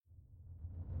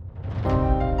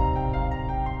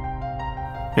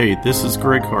Hey, this is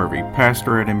Greg Harvey,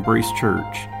 pastor at Embrace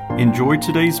Church. Enjoy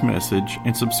today's message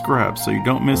and subscribe so you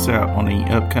don't miss out on any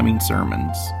upcoming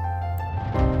sermons.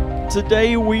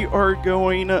 Today we are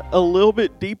going a little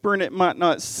bit deeper, and it might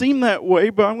not seem that way,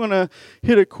 but I'm going to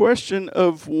hit a question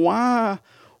of why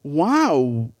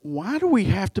do we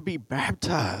have to be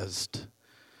baptized?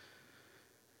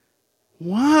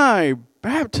 Why?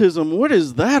 Baptism, what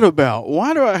is that about?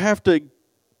 Why do I have to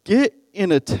get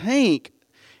in a tank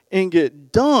and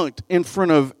get dunked in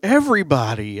front of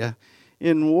everybody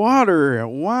in water?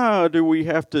 Why do we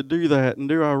have to do that? And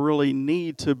do I really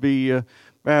need to be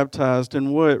baptized,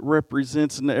 and what it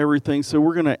represents and everything? So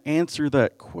we're going to answer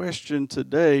that question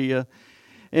today,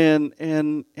 and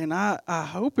I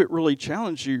hope it really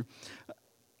challenged you.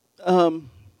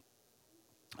 I'm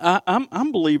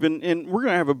believing, and we're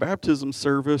going to have a baptism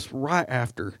service right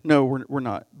after. No, we're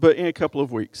not, but in a couple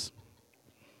of weeks.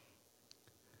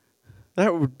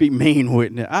 That would be mean,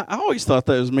 wouldn't it? I always thought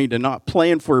that was mean to not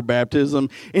plan for a baptism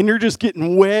and you're just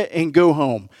getting wet and go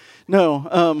home.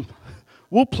 No,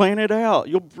 we'll plan it out.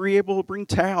 You'll be able to bring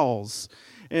towels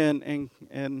and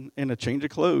a change of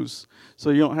clothes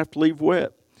so you don't have to leave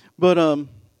wet. But and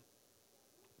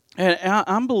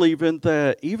I'm believing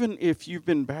that even if you've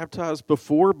been baptized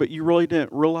before, but you really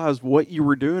didn't realize what you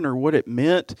were doing or what it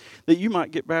meant, that you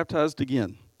might get baptized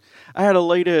again. I had a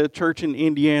lady at a church in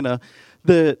Indiana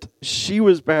that she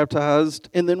was baptized,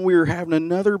 and then we were having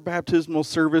another baptismal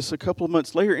service a couple of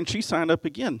months later, and she signed up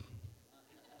again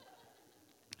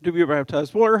to be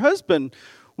baptized. Well, her husband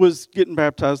was getting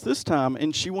baptized this time,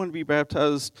 and she wanted to be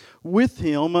baptized with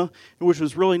him, which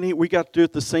was really neat. We got to do it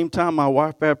at the same time. My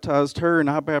wife baptized her, and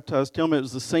I baptized him. It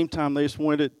was the same time. They just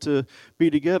wanted it to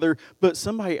be together. But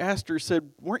somebody asked her,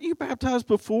 said, "Weren't you baptized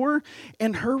before?"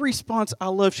 And her response, I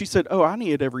love, she said, "Oh, I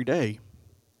need it every day.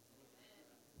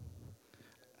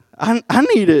 I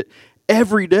need it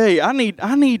every day. I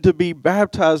need to be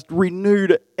baptized,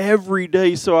 renewed every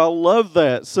day." So I love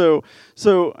that. So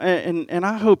and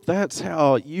I hope that's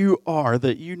how you are,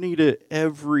 that you need it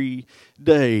every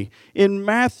day. In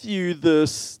Matthew, the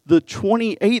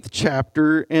 28th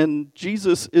chapter, and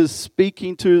Jesus is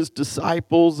speaking to his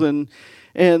disciples, and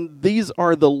these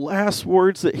are the last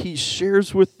words that he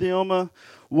shares with them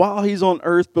while he's on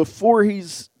earth before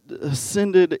he's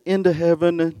ascended into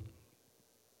heaven.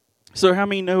 So how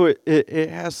many know it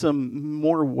has some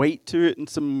more weight to it and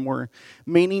some more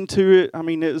meaning to it? I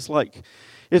mean, it's like,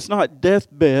 it's not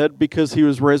deathbed because he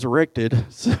was resurrected.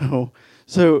 So,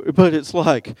 but it's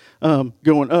like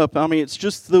going up. I mean, it's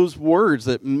just those words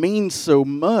that mean so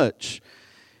much.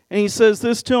 And he says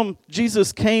this to them: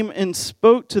 Jesus came and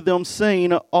spoke to them,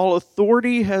 saying, "All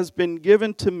authority has been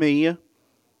given to me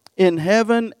in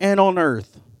heaven and on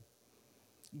earth.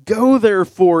 Go,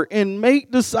 therefore, and make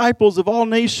disciples of all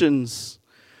nations,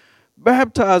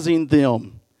 baptizing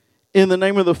them in the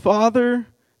name of the Father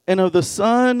and of the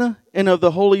Son and of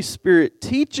the Holy Spirit,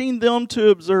 teaching them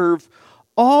to observe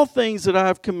all things that I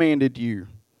have commanded you.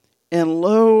 And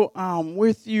lo, I am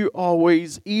with you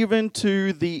always, even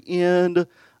to the end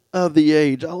of the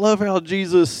age." I love how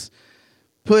Jesus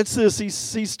puts this. He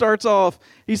starts off,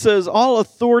 he says, "All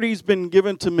authority has been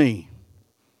given to me.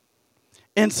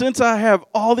 And since I have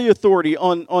all the authority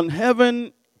on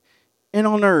heaven and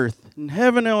on earth," in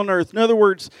heaven and on earth, in other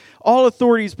words, all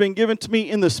authority has been given to me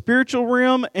in the spiritual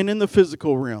realm and in the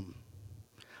physical realm.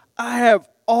 I have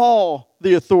all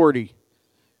the authority.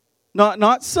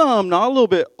 Not some, not a little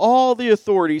bit, all the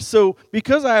authority. So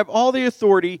because I have all the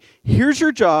authority, here's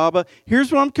your job. Here's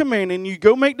what I'm commanding you.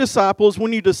 Go make disciples.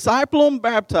 When you disciple them,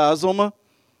 baptize them.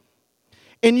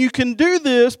 And you can do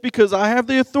this because I have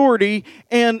the authority,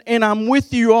 and I'm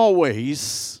with you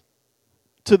always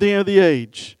to the end of the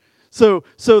age. So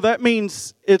that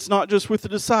means it's not just with the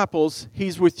disciples,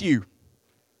 he's with you.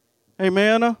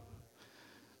 Amen?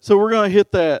 So we're going to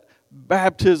hit that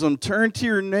baptism. Turn to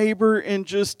your neighbor and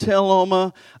just tell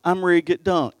them, "I'm ready to get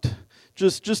dunked."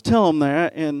 Just tell them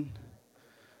that, and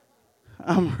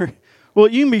I'm ready. Well,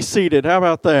 you can be seated. How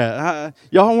about that?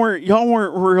 Y'all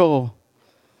weren't real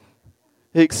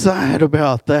excited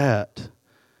about that.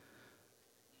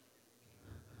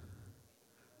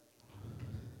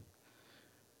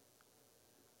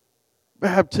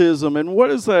 Baptism, and what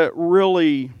does that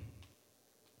really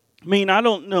mean? I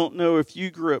don't know if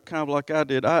you grew up kind of like I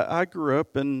did. I grew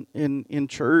up in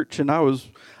church, and I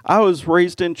was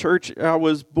raised in church. I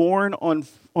was born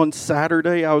on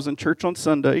Saturday. I was in church on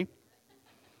Sunday.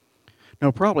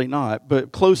 No, probably not,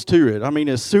 but close to it. I mean,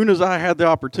 as soon as I had the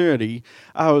opportunity,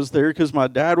 I was there because my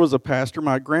dad was a pastor.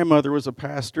 My grandmother was a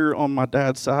pastor on my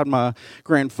dad's side. My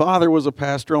grandfather was a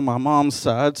pastor on my mom's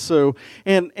side. So,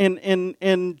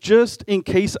 and just in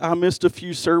case I missed a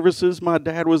few services, my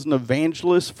dad was an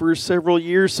evangelist for several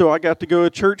years, so I got to go to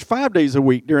church 5 days a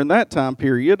week during that time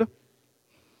period.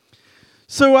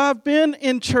 So I've been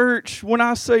in church, when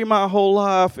I say my whole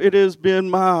life, it has been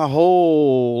my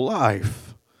whole life.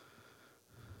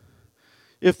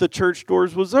 If the church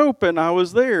doors was open, I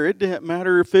was there. It didn't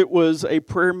matter if it was a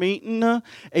prayer meeting,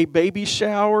 a baby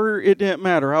shower, it didn't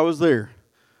matter. I was there.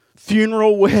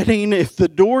 Funeral, wedding, if the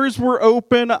doors were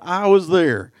open, I was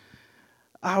there.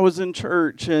 I was in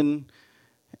church, and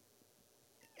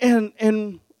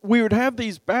we would have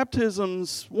these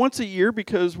baptisms once a year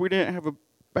because we didn't have a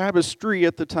baptistry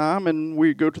at the time, and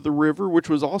we'd go to the river, which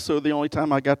was also the only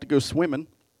time I got to go swimming.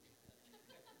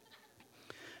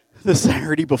 The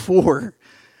Saturday before,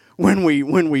 when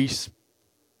we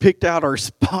picked out our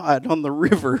spot on the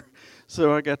river,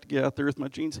 so I got to get out there with my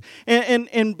jeans.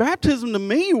 And baptism to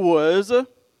me was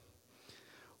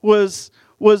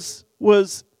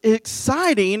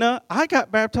exciting. I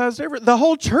got baptized the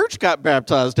whole church got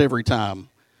baptized every time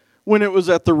when it was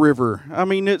at the river. I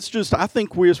mean, it's just, I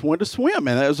think we just wanted to swim,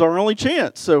 and that was our only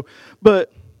chance. So,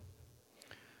 but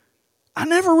I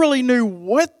never really knew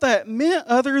what that meant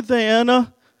other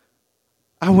than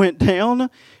I went down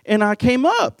and I came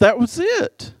up. That was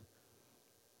it.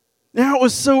 Now, it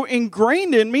was so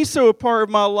ingrained in me, so a part of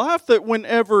my life, that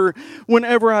whenever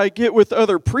I get with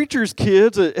other preachers'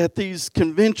 kids at these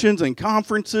conventions and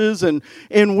conferences, and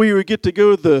we would get to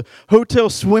go to the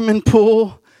hotel swimming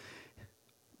pool,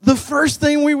 the first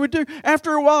thing we would do,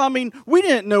 after a while, I mean, we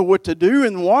didn't know what to do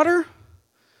in water.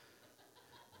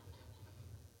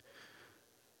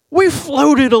 We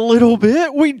floated a little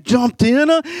bit, we jumped in,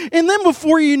 and then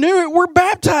before you knew it, we're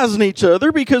baptizing each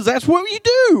other because that's what you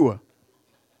do.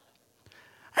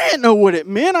 I didn't know what it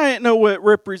meant. I didn't know what it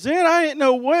represented. I didn't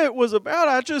know what it was about.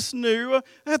 I just knew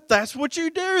that that's what you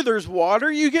do. There's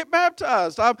water, you get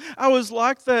baptized. I was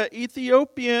like that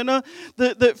Ethiopian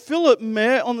that Philip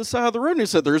met on the side of the road, and he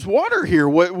said, there's water here.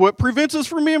 What prevents us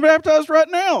from being baptized right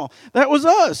now? That was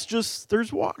us. Just,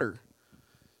 there's water.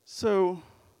 So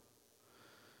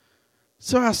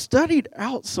I studied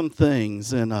out some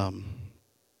things, and I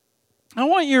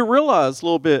want you to realize a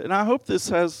little bit, and I hope this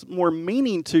has more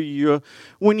meaning to you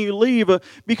when you leave,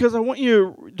 because I want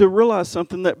you to realize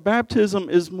something, that baptism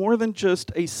is more than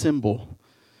just a symbol.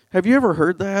 Have you ever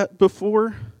heard that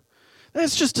before?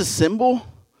 That's just a symbol.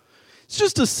 It's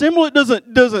just a symbol. It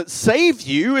doesn't save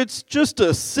you. It's just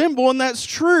a symbol, and that's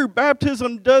true.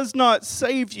 Baptism does not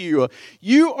save you.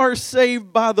 You are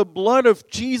saved by the blood of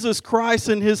Jesus Christ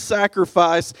and His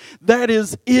sacrifice. That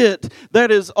is it.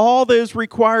 That is all that is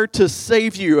required to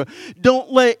save you. Don't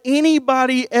let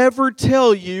anybody ever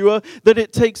tell you that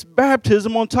it takes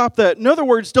baptism on top of that. In other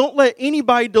words, don't let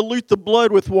anybody dilute the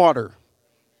blood with water.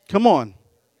 Come on.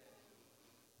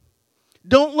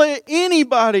 Don't let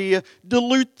anybody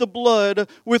dilute the blood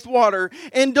with water.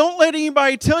 And don't let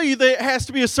anybody tell you that it has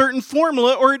to be a certain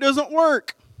formula or it doesn't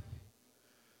work.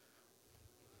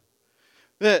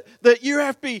 That you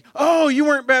have to be, you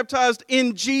weren't baptized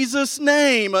in Jesus'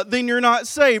 name, then you're not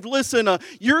saved. Listen,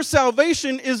 your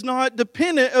salvation is not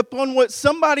dependent upon what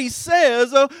somebody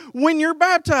says when you're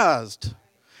baptized.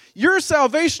 Your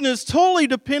salvation is totally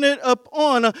dependent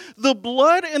upon the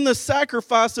blood and the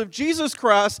sacrifice of Jesus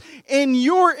Christ and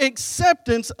your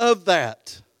acceptance of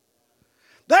that.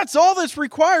 That's all that's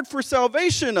required for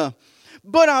salvation.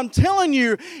 But I'm telling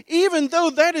you, even though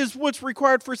that is what's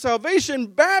required for salvation,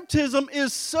 baptism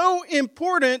is so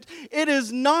important. It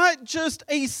is not just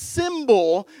a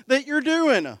symbol that you're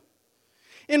doing.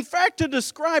 In fact, to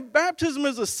describe baptism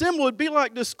as a symbol would be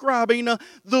like describing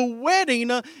the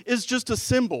wedding is just a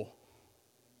symbol.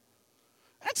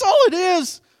 That's all it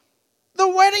is. The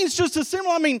wedding's just a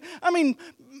symbol. I mean,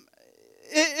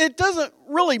 it doesn't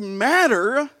really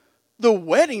matter. The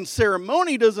wedding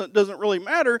ceremony doesn't really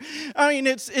matter. I mean,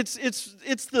 it's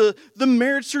the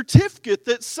marriage certificate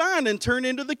that's signed and turned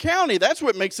into the county. That's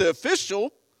what makes it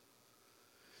official.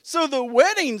 So the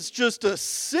wedding's just a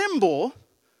symbol.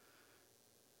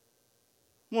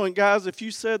 Well, and guys, if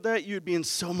you said that, you'd be in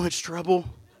so much trouble.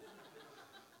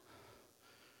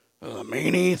 The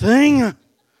main thing,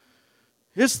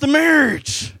 it's the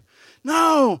marriage.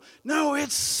 No,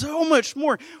 it's so much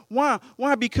more. Why?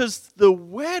 Because the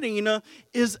wedding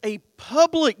is a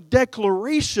public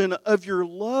declaration of your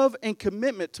love and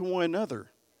commitment to one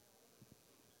another.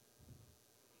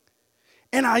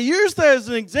 And I use that as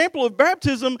an example of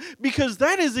baptism because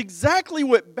that is exactly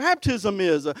what baptism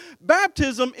is.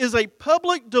 Baptism is a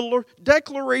public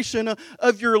declaration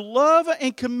of your love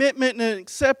and commitment and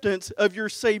acceptance of your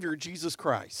Savior, Jesus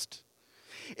Christ.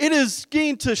 It is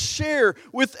getting to share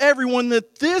with everyone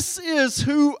that this is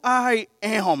who I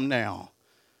am now.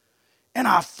 And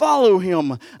I follow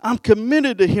Him. I'm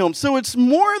committed to Him. So it's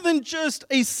more than just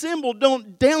a symbol.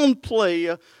 Don't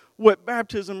downplay what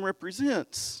baptism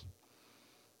represents.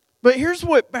 But here's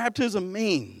what baptism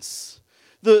means.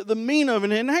 The meaning of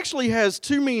it, and it actually has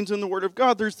two meanings in the Word of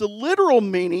God. There's the literal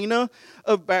meaning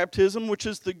of baptism, which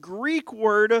is the Greek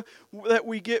word that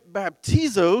we get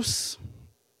baptizos.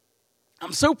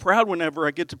 I'm so proud whenever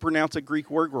I get to pronounce a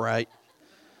Greek word right.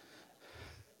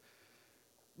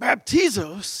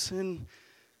 Baptizos, and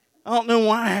I don't know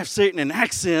why I have to say it in an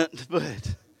accent,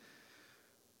 but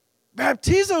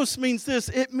baptizos means this.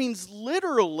 It means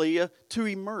literally to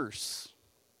immerse.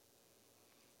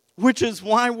 Which is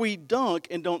why we dunk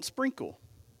and don't sprinkle.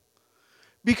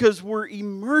 Because we're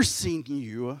immersing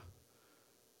you,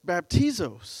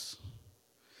 baptizos.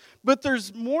 But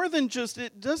there's more than just,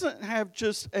 it doesn't have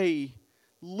just a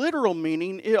literal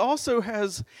meaning. It also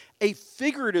has a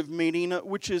figurative meaning,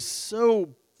 which is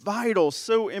so vital,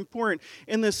 so important.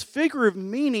 And this figurative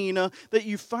meaning that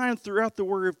you find throughout the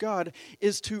Word of God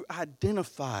is to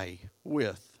identify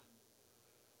with.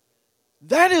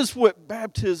 That is what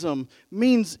baptism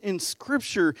means in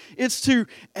Scripture. It's to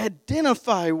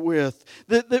identify with.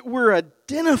 That we're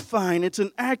identifying. It's an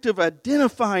act of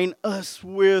identifying us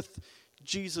with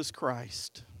Jesus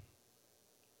Christ.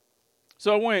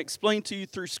 So I want to explain to you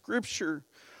through Scripture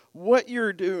what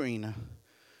you're doing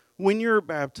when you're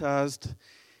baptized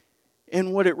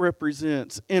and what it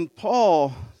represents. And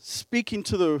Paul, speaking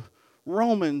to the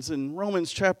Romans, in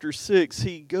Romans chapter 6,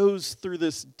 he goes through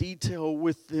this detail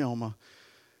with them.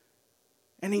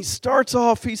 And he starts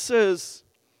off, he says,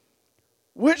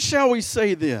 "What shall we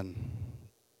say then?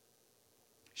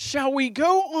 Shall we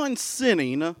go on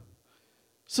sinning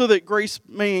so that grace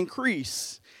may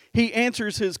increase?" He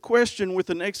answers his question with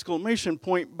an exclamation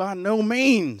point, "By no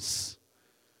means."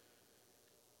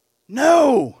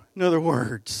 No, in other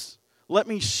words, let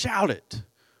me shout it.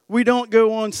 We don't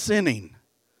go on sinning.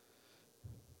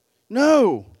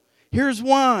 No, here's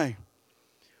why.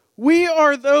 We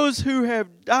are those who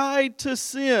have died to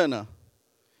sin.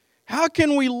 How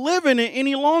can we live in it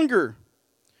any longer?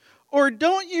 Or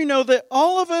don't you know that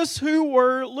all of us who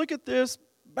were, look at this,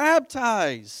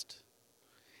 baptized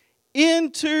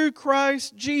into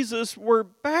Christ Jesus were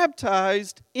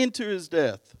baptized into His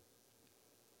death?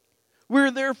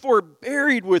 We're therefore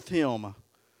buried with Him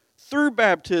through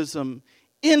baptism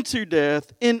into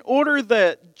death, in order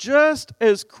that just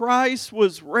as Christ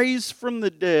was raised from the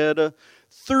dead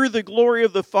through the glory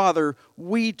of the Father,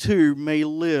 we too may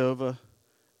live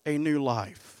a new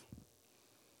life.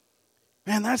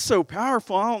 Man, that's so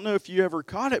powerful. I don't know if you ever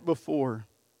caught it before.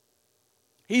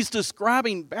 He's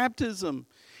describing baptism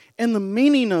and the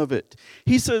meaning of it.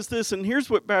 He says this, and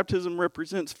here's what baptism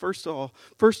represents. First of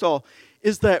all,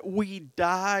 is that we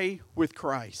die with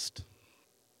Christ.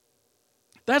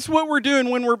 That's what we're doing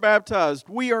when we're baptized.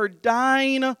 We are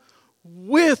dying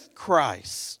with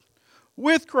Christ.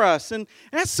 With Christ. And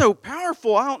that's so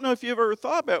powerful. I don't know if you've ever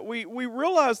thought about it. We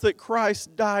realize that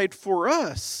Christ died for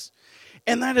us.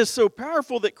 And that is so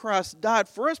powerful that Christ died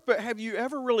for us. But have you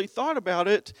ever really thought about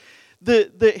it?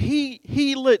 That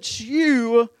He lets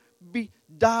you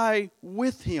die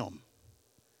with Him.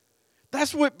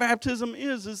 That's what baptism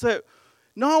is that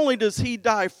not only does He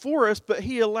die for us, but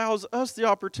He allows us the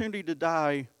opportunity to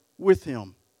die with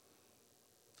Him.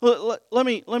 Let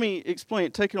me explain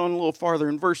it. Take it on a little farther.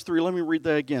 In verse 3, let me read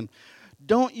that again.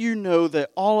 Don't you know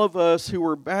that all of us who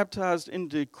were baptized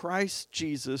into Christ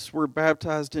Jesus were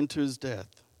baptized into His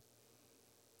death?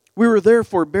 We were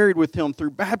therefore buried with Him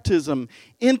through baptism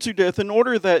into death, in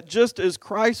order that just as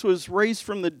Christ was raised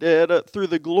from the dead through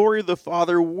the glory of the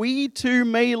Father, we too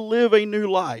may live a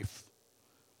new life.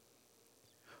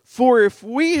 For if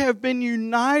we have been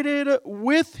united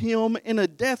with Him in a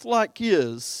death like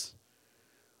His,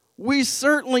 we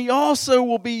certainly also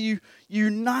will be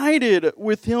united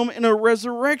with Him in a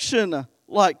resurrection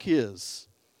like His.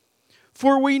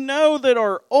 For we know that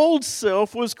our old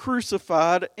self was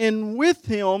crucified, and with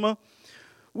him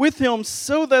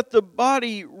so that the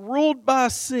body ruled by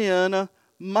sin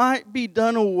might be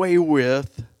done away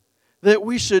with, that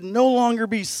we should no longer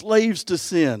be slaves to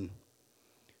sin.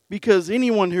 Because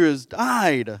anyone who has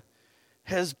died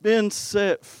has been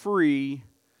set free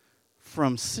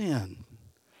from sin.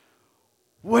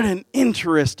 What an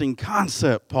interesting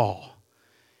concept, Paul.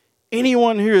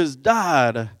 Anyone who has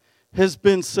died has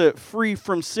been set free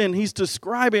from sin. He's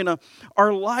describing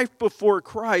our life before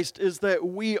Christ is that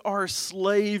we are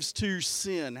slaves to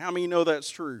sin. How many know that's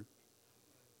true?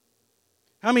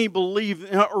 How many believe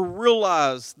or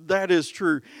realize that is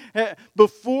true?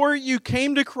 Before you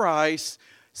came to Christ,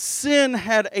 sin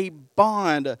had a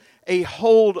bond, a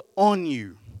hold on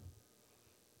you.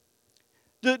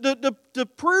 To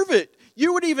prove it,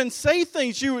 you would even say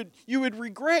things you would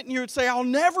regret, and you would say, I'll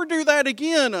never do that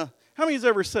again. How many has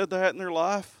ever said that in their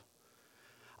life?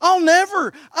 I'll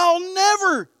never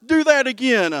do that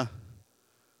again.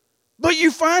 But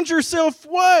you find yourself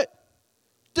what?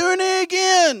 Doing it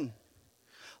again.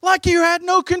 Like you had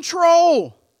no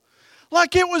control.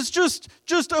 Like it was just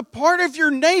a part of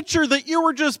your nature that you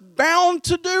were just bound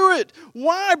to do it.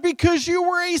 Why? Because you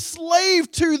were a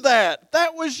slave to that.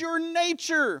 That was your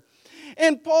nature.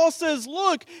 And Paul says,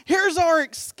 look, here's our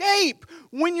escape.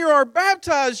 When you are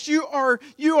baptized, you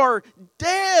are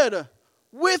dead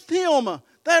with Him.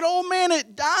 That old man,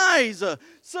 it dies.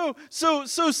 So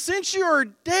since you are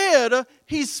dead,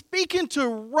 he's speaking to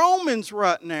Romans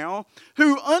right now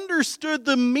who understood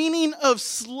the meaning of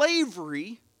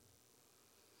slavery.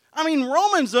 I mean,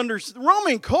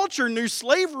 Roman culture knew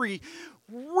slavery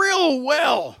real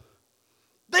well.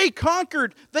 They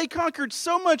conquered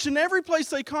so much, and every place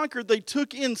they conquered, they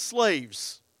took in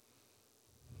slaves.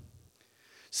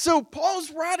 So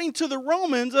Paul's writing to the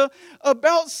Romans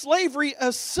about slavery,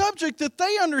 a subject that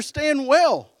they understand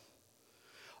well.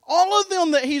 All of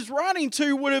them that he's writing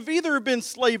to would have either been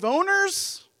slave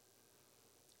owners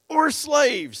or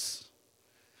slaves.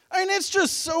 I mean, it's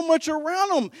just so much around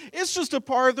them. It's just a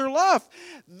part of their life.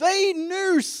 They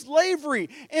knew slavery.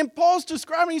 And Paul's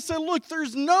describing, he said, look,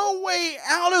 there's no way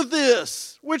out of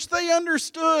this, which they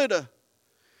understood.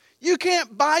 You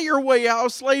can't buy your way out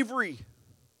of slavery.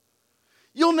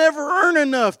 You'll never earn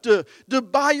enough to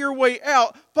buy your way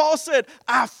out. Paul said,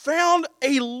 I found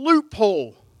a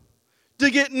loophole to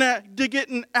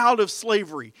getting out of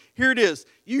slavery. Here it is.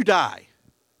 You die.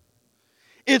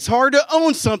 It's hard to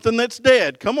own something that's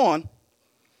dead. Come on.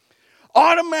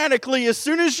 Automatically, as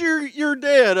soon as you're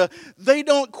dead, they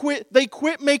don't quit. They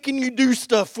quit making you do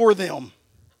stuff for them.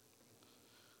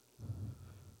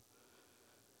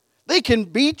 They can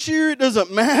beat you. It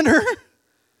doesn't matter.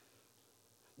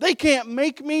 They can't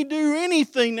make me do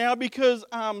anything now because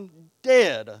I'm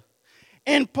dead.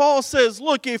 And Paul says,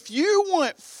 look, if you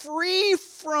want free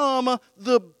from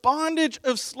the bondage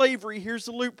of slavery, here's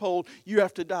the loophole, you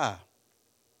have to die.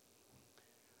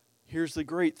 Here's the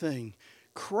great thing.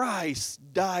 Christ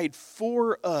died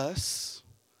for us.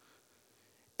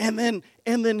 And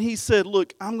then he said,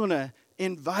 look, I'm going to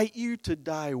invite you to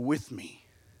die with me.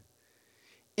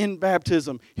 In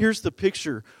baptism, here's the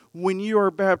picture. When you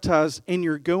are baptized and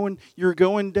you're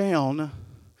going down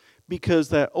because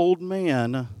that old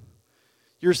man,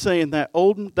 you're saying that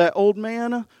old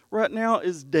man right now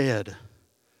is dead.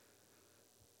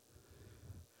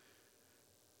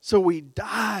 So we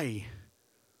die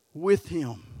with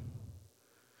Him.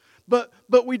 But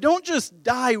we don't just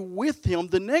die with Him.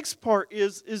 The next part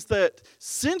is that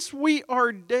since we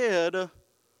are dead,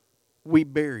 we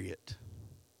bury it.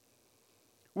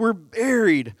 We're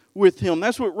buried with Him.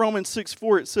 That's what Romans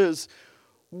 6:4 it says.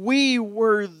 We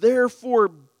were therefore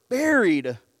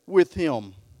buried with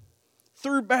Him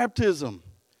through baptism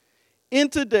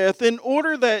into death, in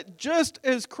order that just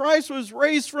as Christ was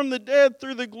raised from the dead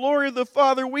through the glory of the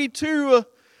Father, we too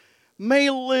may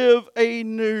live a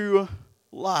new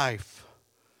life.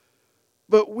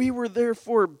 But we were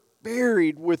therefore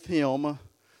buried with Him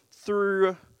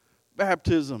through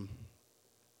baptism.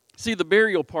 See, the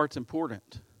burial part's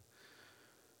important.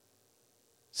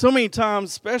 So many times,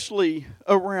 especially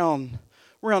around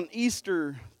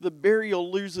Easter, the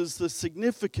burial loses the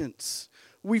significance.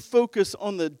 We focus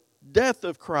on the death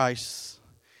of Christ,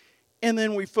 and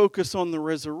then we focus on the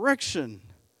resurrection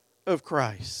of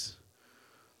Christ.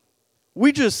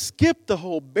 We just skip the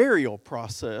whole burial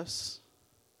process.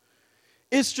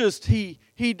 It's just He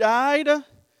died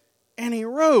and He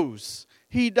rose.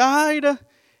 He died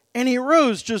and He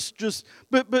rose.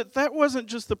 But that wasn't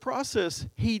just the process.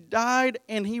 He died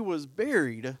and He was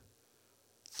buried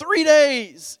 3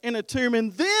 days in a tomb,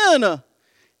 and then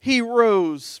He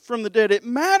rose from the dead. It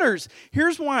matters.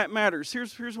 Here's why it matters.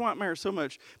 Here's why it matters so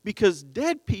much. Because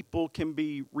dead people can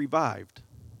be revived.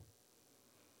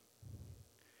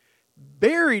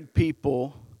 Buried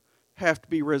people have to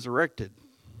be resurrected.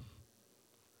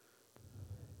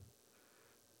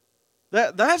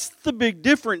 That's the big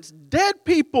difference. Dead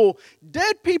people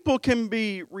can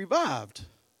be revived.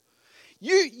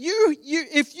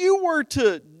 If you were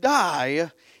to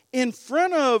die in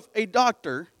front of a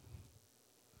doctor,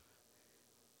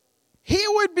 He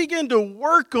would begin to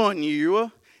work on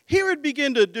you. He would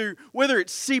begin to do, whether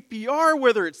it's CPR,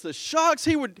 whether it's the shocks,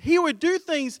 he would do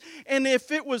things, and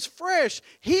if it was fresh,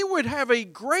 he would have a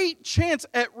great chance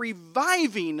at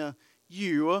reviving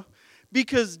you,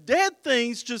 because dead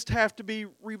things just have to be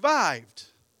revived.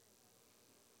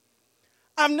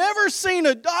 I've never seen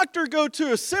a doctor go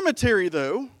to a cemetery,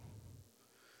 though,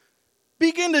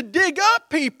 begin to dig up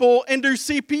people and do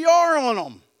CPR on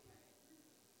them.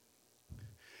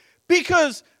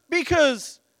 Because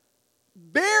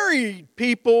buried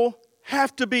people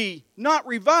have to be not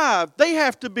revived, they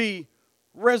have to be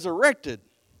resurrected.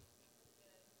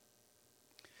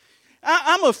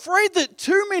 I'm afraid that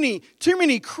too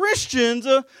many Christians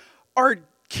are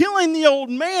killing the old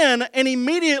man and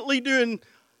immediately doing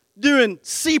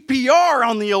CPR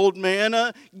on the old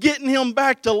man, getting him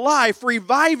back to life,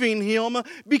 reviving him,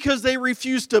 because they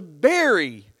refuse to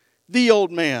bury the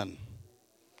old man.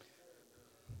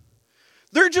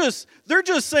 They're just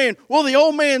saying, well, the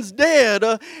old man's dead,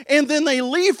 and then they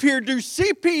leave here, do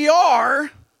CPR,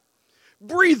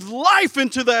 breathe life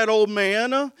into that old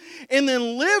man, and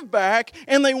then live back,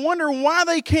 and they wonder why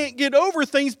they can't get over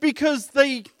things, because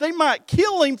they might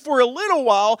kill him for a little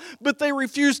while, but they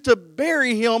refuse to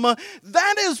bury him.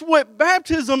 That is what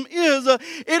baptism is.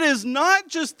 It is not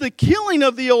just the killing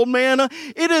of the old man,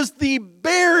 it is the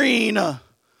burying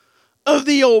of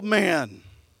the old man.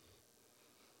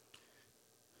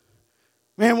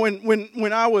 Man,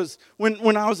 when I was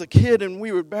a kid and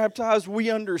we were baptized,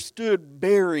 we understood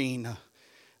burying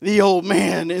the old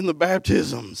man in the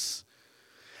baptisms.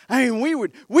 I mean,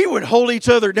 we would hold each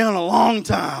other down a long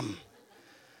time.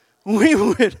 I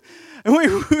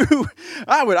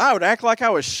would act like I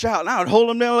was shouting. I would hold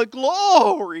them down like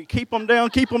glory. Keep them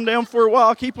down for a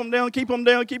while. Keep them down.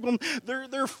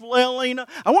 They're flailing.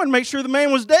 I wanted to make sure the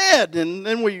man was dead, and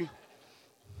then we.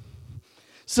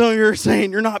 So you're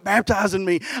saying you're not baptizing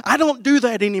me. I don't do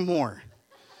that anymore.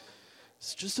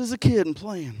 It's just as a kid and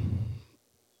playing.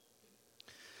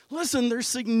 Listen, there's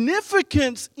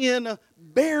significance in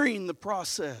burying the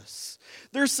process.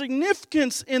 There's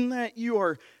significance in that you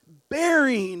are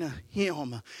burying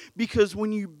him. Because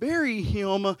when you bury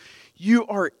him, you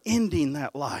are ending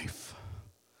that life.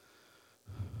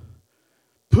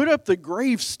 Put up the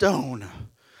gravestone,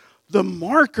 the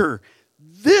marker.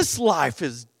 This life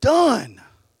is done.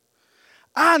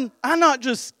 I not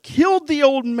just killed the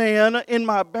old man in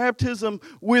my baptism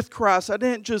with Christ. He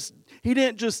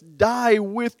didn't just die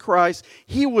with Christ.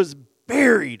 He was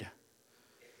buried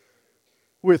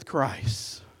with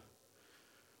Christ.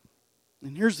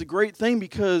 And here's the great thing,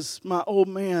 because my old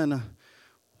man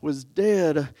was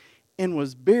dead and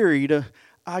was buried,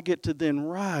 I get to then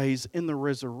rise in the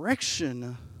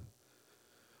resurrection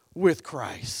with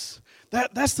Christ.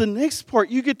 That's the next part.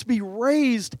 You get to be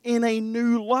raised in a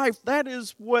new life. That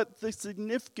is what the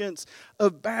significance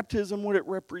of baptism, what it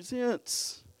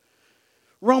represents.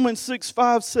 Romans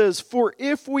 6:5 says, "For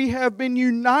if we have been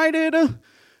united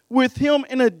with him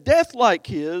in a death like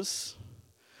his,"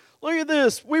 look at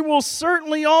this, "we will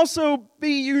certainly also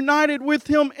be united with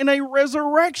him in a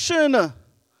resurrection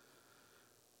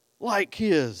like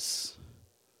his."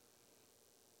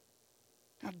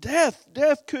 Now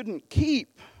death couldn't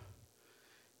keep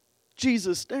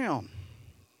Jesus down.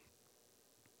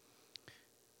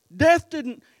 Death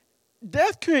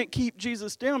couldn't keep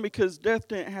Jesus down because death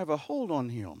didn't have a hold on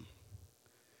him.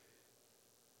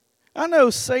 I know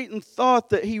Satan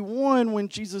thought that he won when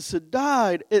Jesus had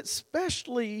died,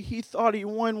 especially he thought he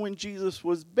won when Jesus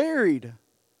was buried.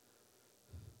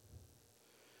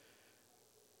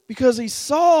 Because he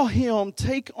saw him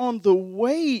take on the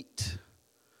weight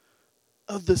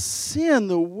of the sin,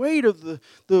 the weight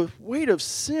of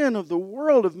sin of the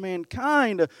world, of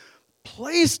mankind,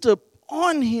 placed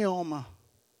upon him.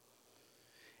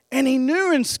 And he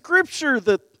knew in Scripture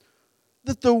that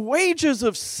the wages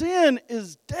of sin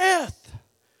is death.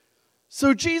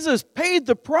 So Jesus paid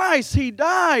the price. He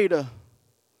died.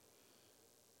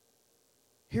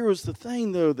 Here was the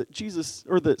thing, though,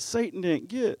 that Satan didn't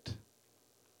get.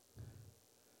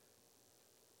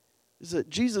 Is that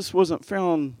Jesus wasn't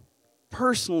found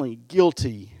personally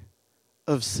guilty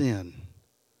of sin.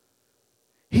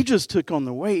 He just took on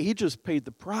the weight. He just paid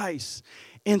the price.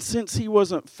 And since he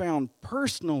wasn't found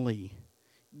personally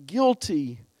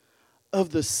guilty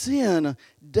of the sin,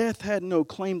 death had no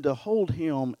claim to hold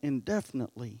him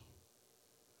indefinitely.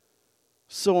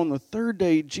 So on the third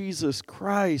day, Jesus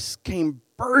Christ came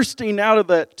bursting out of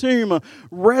that tomb,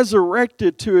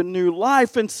 resurrected to a new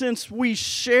life. And since we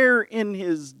share in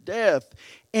his death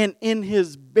and in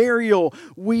his burial,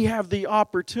 we have the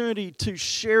opportunity to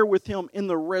share with him in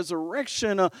the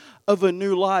resurrection of a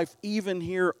new life, even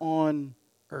here on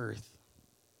earth.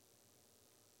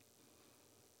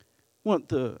 I want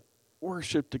the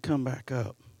worship to come back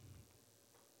up.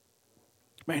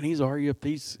 Man, he's already up.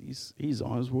 He's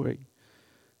on his way.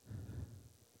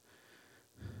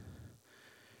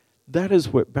 That is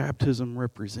what baptism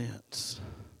represents.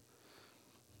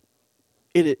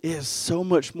 It is so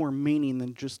much more meaning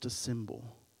than just a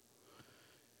symbol.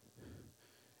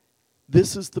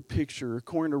 This is the picture,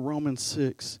 according to Romans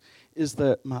 6, is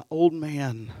that my old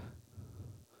man,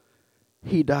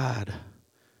 he died.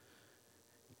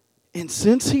 And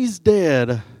since he's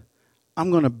dead,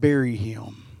 I'm going to bury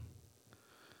him.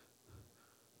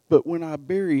 But when I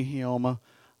bury him,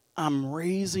 I'm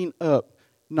raising up,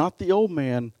 not the old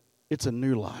man, it's a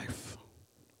new life.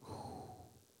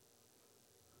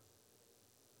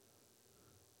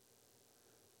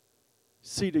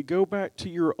 See, to go back to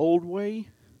your old way,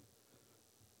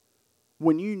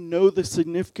 when you know the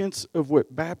significance of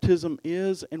what baptism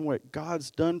is and what God's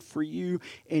done for you,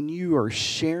 and you are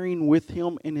sharing with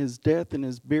him in his death and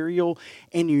his burial,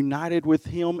 and united with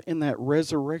him in that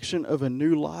resurrection of a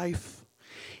new life,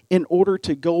 in order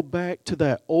to go back to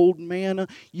that old man,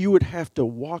 you would have to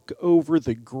walk over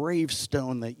the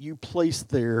gravestone that you placed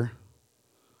there,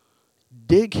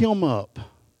 dig him up,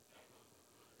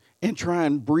 and try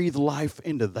and breathe life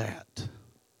into that.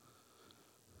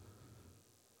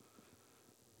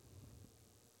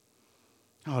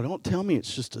 Oh, don't tell me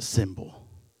it's just a symbol.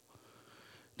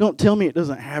 Don't tell me it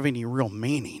doesn't have any real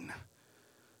meaning.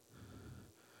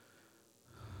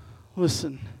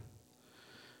 Listen,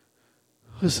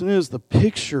 it is the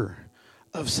picture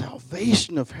of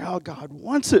salvation, of how God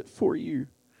wants it for you.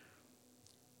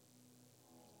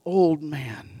 Old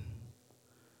man,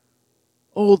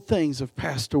 old things have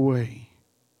passed away.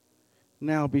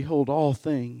 Now behold, all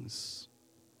things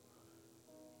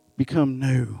become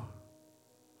new.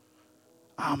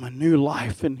 I'm a new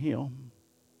life in him.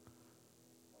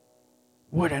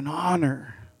 What an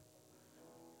honor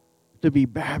to be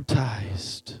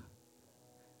baptized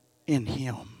in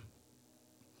him.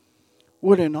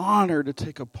 What an honor to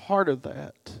take a part of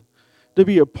that. To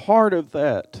be a part of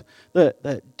that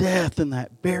death and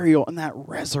that burial and that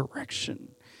resurrection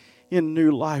in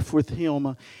new life with him.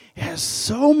 It has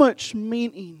so much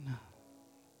meaning.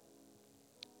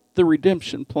 The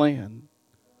redemption plan.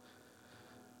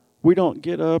 We don't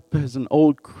get up as an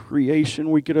old creation.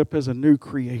 We get up as a new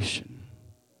creation.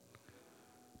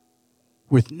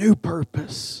 With new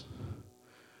purpose.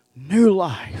 New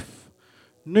life.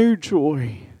 New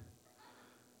joy.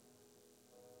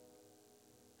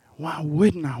 Why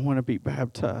wouldn't I want to be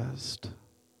baptized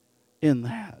in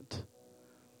that?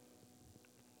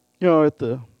 You know,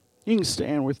 you can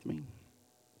stand with me.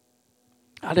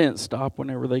 I didn't stop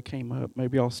whenever they came up.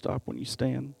 Maybe I'll stop when you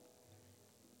stand.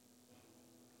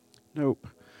 Nope.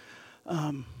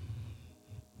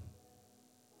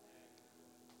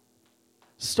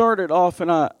 Started off,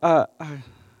 and I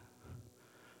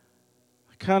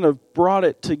kind of brought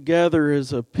it together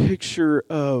as a picture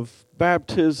of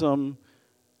baptism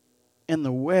and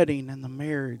the wedding and the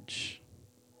marriage.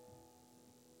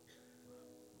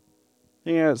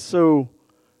 Yeah, it's so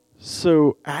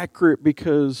accurate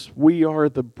because we are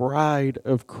the bride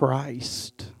of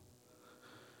Christ.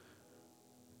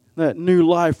 That new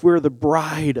life, we're the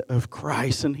bride of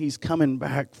Christ, and he's coming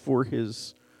back for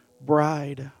his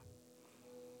bride.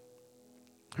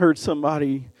 Heard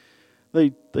somebody,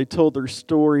 they told their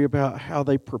story about how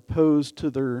they proposed to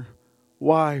their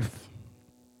wife.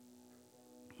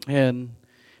 And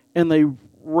they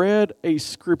read a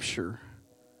scripture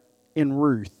in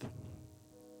Ruth.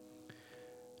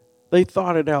 They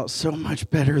thought it out so much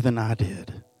better than I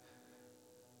did.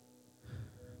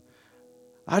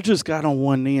 I just got on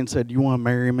one knee and said, "You want to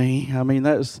marry me?" I mean,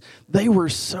 they were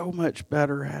so much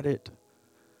better at it.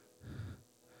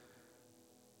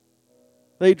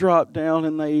 They dropped down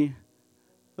and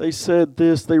they said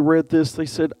this, they read this, they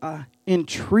said,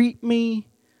 "Entreat me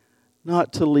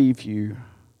not to leave you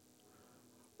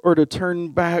or to turn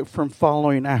back from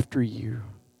following after you.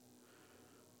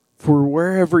 For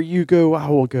wherever you go, I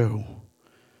will go.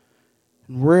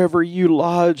 And wherever you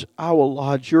lodge, I will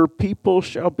lodge. Your people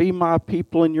shall be my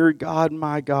people, and your God,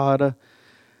 my God.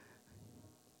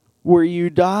 Where you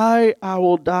die, I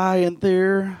will die, and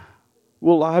there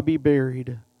will I be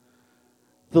buried.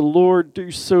 The Lord do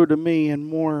so to me, and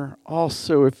more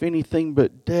also, if anything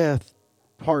but death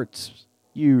parts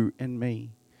you and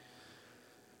me."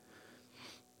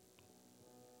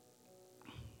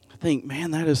 think,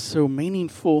 man, that is so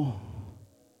meaningful.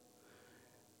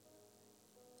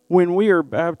 When we are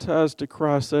baptized to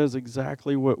Christ, that is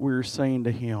exactly what we're saying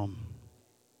to Him.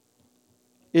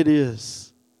 It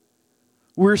is.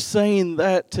 We're saying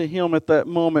that to Him at that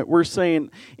moment. We're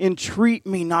saying, entreat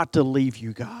me not to leave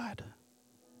you, God.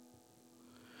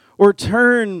 Or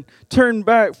turn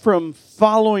back from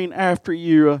following after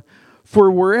you. For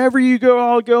wherever you go,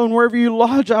 I'll go, and wherever you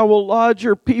lodge, I will lodge.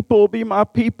 Your people will be my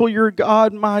people, your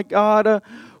God, my God.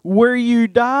 Where you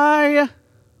die,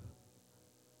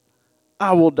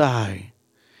 I will die,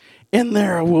 and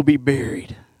there I will be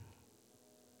buried.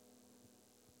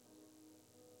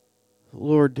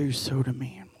 Lord, do so to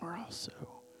me, and more also.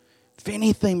 If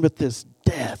anything but this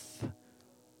death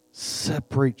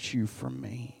separates you from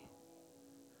me.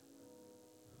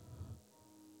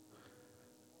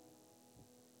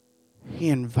 He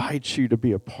invites you to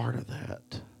be a part of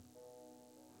that.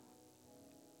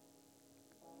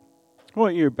 I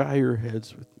want you to bow your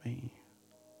heads with me.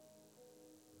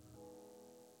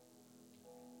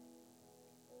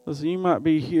 Listen, you might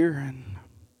be here and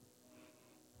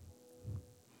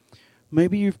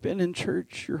maybe you've been in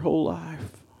church your whole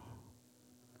life.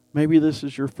 Maybe this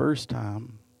is your first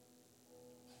time.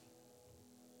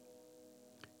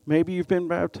 Maybe you've been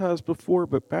baptized before,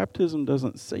 but baptism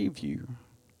doesn't save you.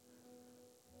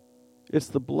 It's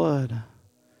the blood.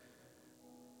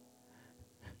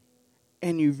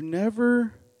 And you've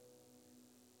never,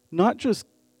 not just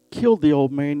killed the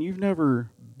old man, you've never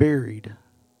buried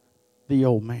the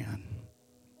old man.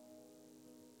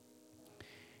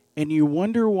 And you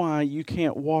wonder why you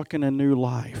can't walk in a new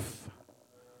life.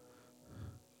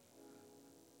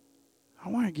 I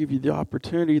want to give you the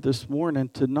opportunity this morning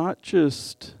to not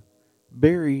just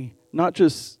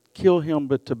kill him,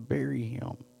 but to bury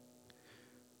him.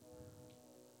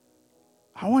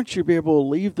 I want you to be able to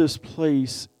leave this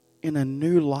place in a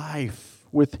new life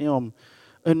with him,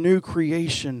 a new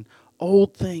creation.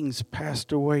 Old things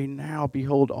passed away. Now,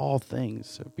 behold, all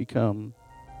things have become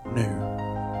new.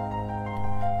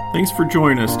 Thanks for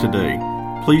joining us today.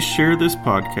 Please share this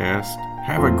podcast,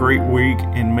 have a great week,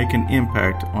 and make an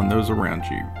impact on those around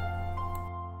you.